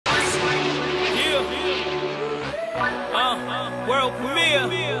World premiere.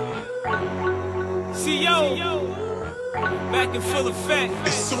 Cojo. Back in full effect.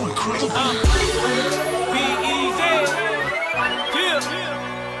 It's so incredible. B-E-Z. Yeah.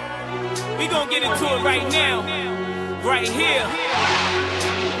 We gon' get into it right now. Right here.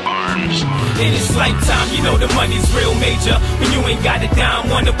 In this lifetime, you know the money's real major. When you ain't got a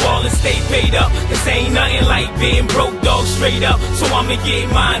dime on the ball and stay paid up. This ain't nothing like being broke, dog, straight up. So I'ma get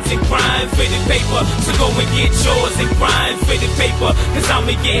mines and grind for the paper. So go and get yours and grind for the paper. Cause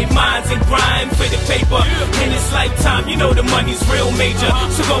I'ma get mines and grind for the paper. In this lifetime, you know the money's real major.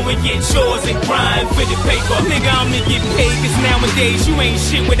 So go and get yours and grind for the paper. Nigga, I'ma get paid cause nowadays you ain't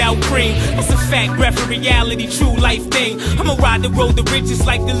shit without cream. It's a fact, ref, a reality, true life thing. I'ma ride the road to riches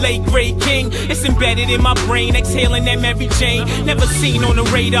like the late great king. It's embedded in my brain, exhaling that Mary Jane. Never seen on the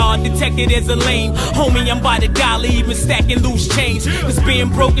radar, detected as a lame. Homie, I'm by the dollar, even stacking loose change. Cause being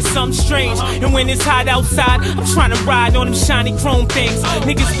broke is something strange. And when it's hot outside, I'm trying to ride on them shiny chrome things.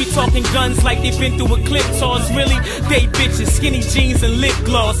 Niggas be talking guns like they've been through a clip toss. Really, they bitches, skinny jeans and lip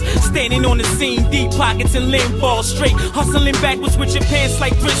gloss. Standing on the scene, deep pockets and limb balls. Straight hustling backwards with your pants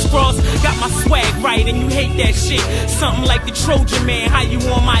like crisscross. Got my swag right and you hate that shit. Something like the Trojan man, how you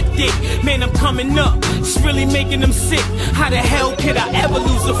on my dick? Man, I'm coming up, it's really making them sick. How the hell could I ever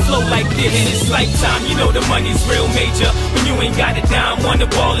lose a flow like this? In this lifetime, you know the money's real major. When you ain't got a dime on the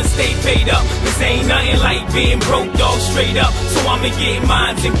ball and stay paid up. This ain't nothing like being broke, dog, straight up. So I'ma get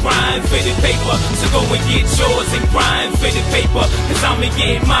mines and grind for the paper. So go and get yours and grind for the paper. Cause I'ma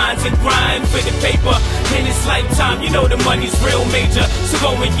get mines and grind for the paper. In this lifetime, you know the money's real major. So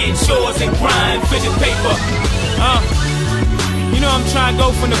go and get yours and grind for the paper. You know I'm trying to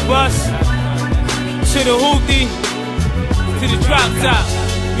go from the bus to the hoopty to the drop top.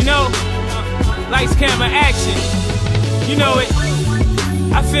 You know, lights, camera, action. You know it.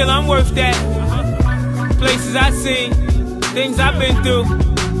 I feel I'm worth that. Places I seen, things I've been through.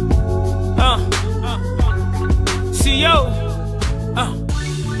 Cojo.